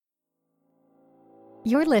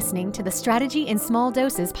You're listening to the Strategy in Small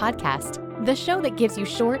Doses podcast, the show that gives you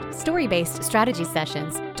short, story-based strategy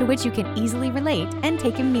sessions to which you can easily relate and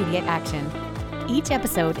take immediate action. Each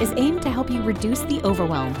episode is aimed to help you reduce the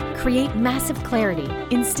overwhelm, create massive clarity,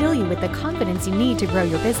 instill you with the confidence you need to grow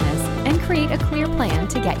your business, and create a clear plan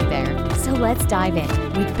to get you there. So let's dive in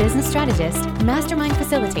with business strategist, mastermind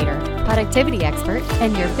facilitator, productivity expert,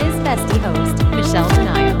 and your biz bestie host, Michelle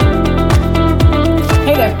Donaio.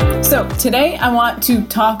 Hey there. So today I want to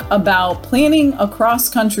talk about planning a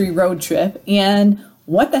cross-country road trip and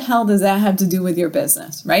what the hell does that have to do with your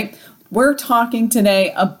business, right? We're talking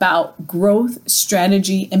today about growth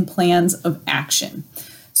strategy and plans of action.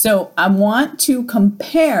 So I want to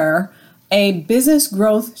compare a business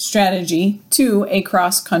growth strategy to a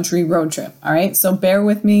cross-country road trip, all right? So bear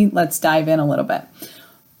with me. Let's dive in a little bit.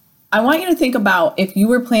 I want you to think about if you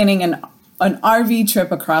were planning an RV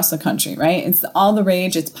trip across the country, right? It's all the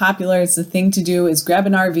rage. It's popular. It's the thing to do is grab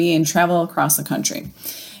an RV and travel across the country.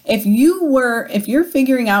 If you're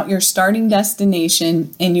figuring out your starting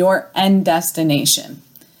destination and your end destination,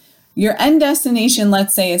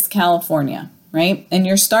 let's say, is California, right? And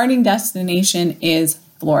your starting destination is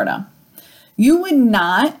Florida. You would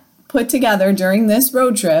not put together during this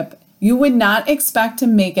road trip, you would not expect to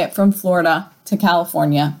make it from Florida to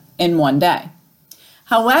California in one day.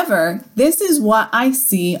 However, this is what I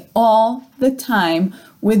see all the time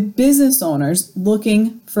with business owners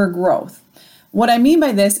looking for growth. What I mean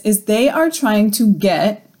by this is they are trying to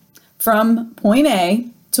get from point A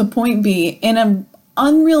to point B in an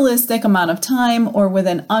unrealistic amount of time or with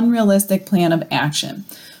an unrealistic plan of action,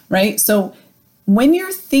 right? So when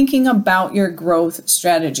you're thinking about your growth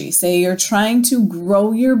strategy, say you're trying to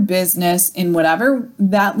grow your business in whatever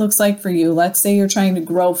that looks like for you. Let's say you're trying to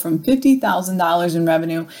grow from $50,000 in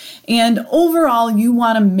revenue and overall you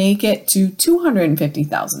want to make it to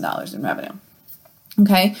 $250,000 in revenue.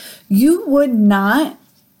 Okay. You would not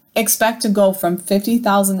expect to go from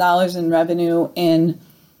 $50,000 in revenue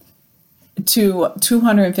to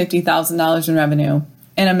 $250,000 in revenue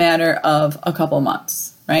in a matter of a couple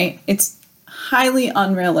months, right? It's highly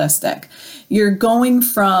unrealistic. You're going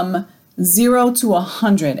from 0 to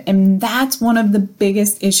 100, and that's one of the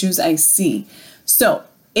biggest issues I see. So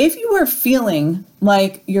if you are feeling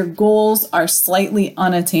like your goals are slightly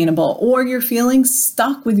unattainable or you're feeling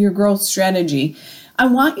stuck with your growth strategy, I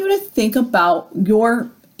want you to think about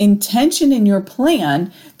your intention in your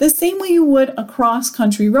plan the same way you would a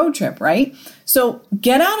cross-country road trip, right? So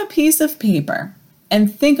get out a piece of paper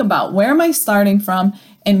and think about where am I starting from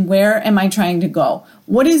and where am I trying to go?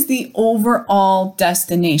 What is the overall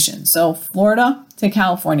destination? So Florida to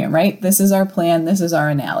California, right? This is our plan. This is our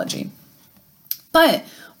analogy. But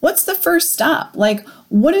what's the first stop? Like,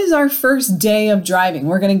 what is our first day of driving?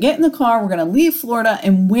 We're going to get in the car. We're going to leave Florida.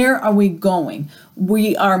 And where are we going?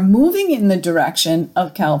 We are moving in the direction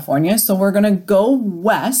of California. So we're going to go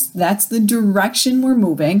west. That's the direction we're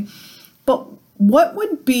moving. But what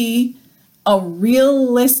would be a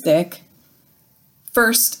realistic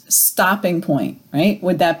first stopping point, right?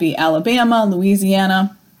 Would that be Alabama,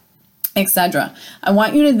 Louisiana, etc.? I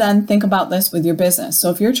want you to then think about this with your business. So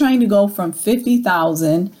if you're trying to go from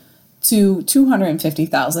 50,000 to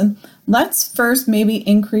 250,000, let's first maybe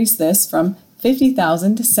increase this from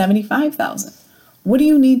 50,000 to 75,000. What do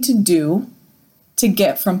you need to do to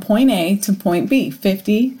get from point A to point B?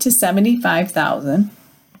 50 to 75,000.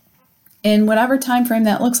 In whatever time frame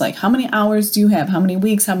that looks like. How many hours do you have? How many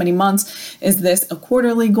weeks? How many months? Is this a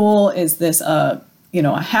quarterly goal? Is this a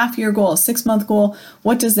half-year goal, a 6-month goal?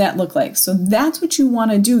 What does that look like? So that's what you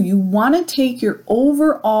want to do. You want to take your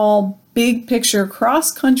overall big picture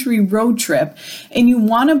cross-country road trip and you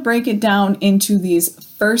want to break it down into these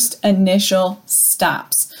first initial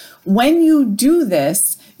stops. When you do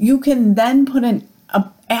this, you can then put an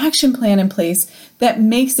action plan in place that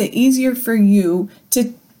makes it easier for you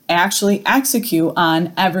to actually execute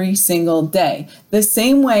on every single day. The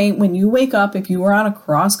same way when you wake up, if you were on a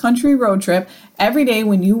cross-country road trip, every day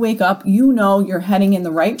when you wake up, you know you're heading in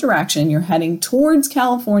the right direction. You're heading towards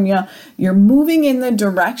California. You're moving in the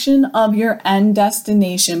direction of your end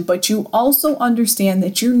destination, but you also understand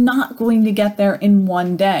that you're not going to get there in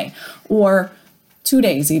one day or 2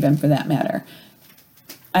 days even for that matter.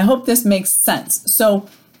 I hope this makes sense. So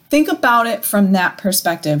think about it from that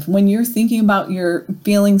perspective. When you're thinking about your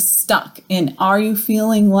feeling stuck and are you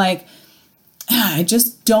feeling like, I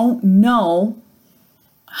just don't know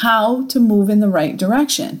how to move in the right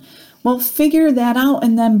direction? Well, figure that out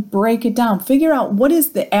and then break it down. Figure out what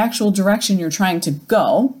is the actual direction you're trying to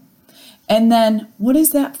go. And then what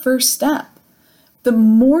is that first step? The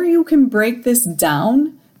more you can break this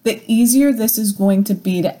down, the easier this is going to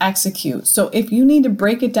be to execute. So if you need to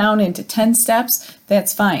break it down into 10 steps,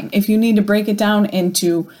 that's fine. If you need to break it down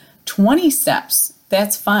into 20 steps,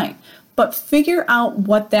 that's fine. But figure out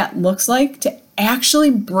what that looks like to actually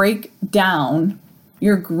break down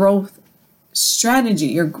your growth strategy,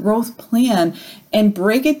 your growth plan, and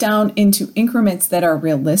break it down into increments that are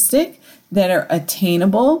realistic, that are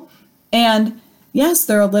attainable. And yes,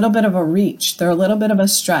 they're a little bit of a reach. They're a little bit of a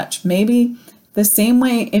stretch. Maybe the same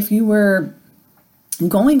way if you were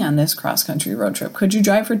going on this cross-country road trip, could you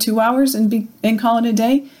drive for 2 hours and call it a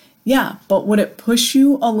day? Yeah, but would it push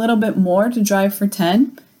you a little bit more to drive for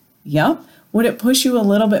 10? Yep. Would it push you a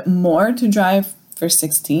little bit more to drive for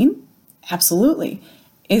 16? Absolutely.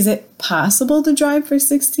 Is it possible to drive for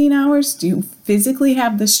 16 hours? Do you physically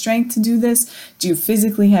have the strength to do this? Do you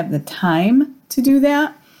physically have the time to do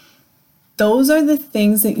that? Those are the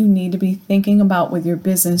things that you need to be thinking about with your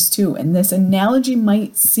business too. And this analogy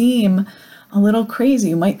might seem a little crazy.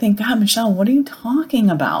 You might think, God, Michelle, what are you talking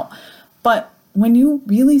about? But when you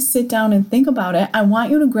really sit down and think about it, I want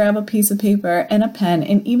you to grab a piece of paper and a pen.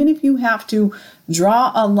 And even if you have to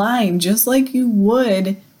draw a line, just like you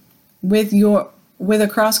would with a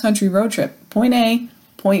cross-country road trip, point A,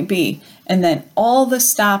 point B, and then all the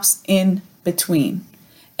stops in between,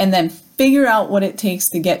 and then figure out what it takes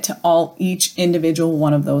to get to each individual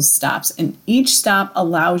one of those stops. And each stop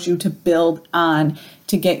allows you to build on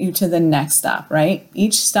to get you to the next stop, right?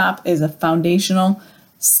 Each stop is a foundational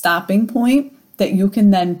stopping point that you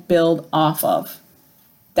can then build off of.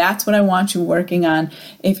 That's what I want you working on.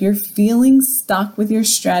 If you're feeling stuck with your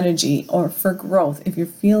strategy or for growth, if you're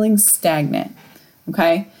feeling stagnant,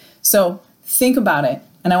 okay? So think about it.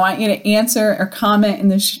 And I want you to answer or comment in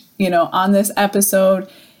this, on this episode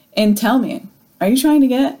and tell me, are you trying to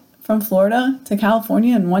get from Florida to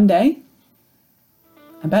California in one day?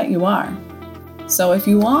 I bet you are. So if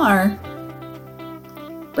you are,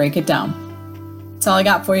 break it down. That's all I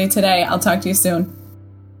got for you today. I'll talk to you soon.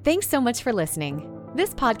 Thanks so much for listening.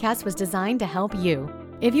 This podcast was designed to help you.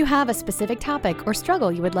 If you have a specific topic or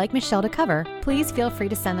struggle you would like Michelle to cover, please feel free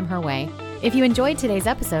to send them her way. If you enjoyed today's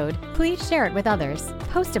episode, please share it with others,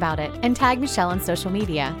 post about it, and tag Michelle on social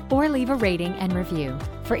media, or leave a rating and review.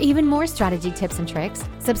 For even more strategy tips and tricks,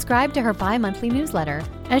 subscribe to her bi-monthly newsletter,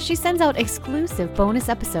 as she sends out exclusive bonus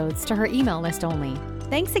episodes to her email list only.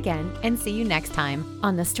 Thanks again, and see you next time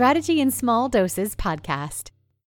on the Strategy in Small Doses podcast.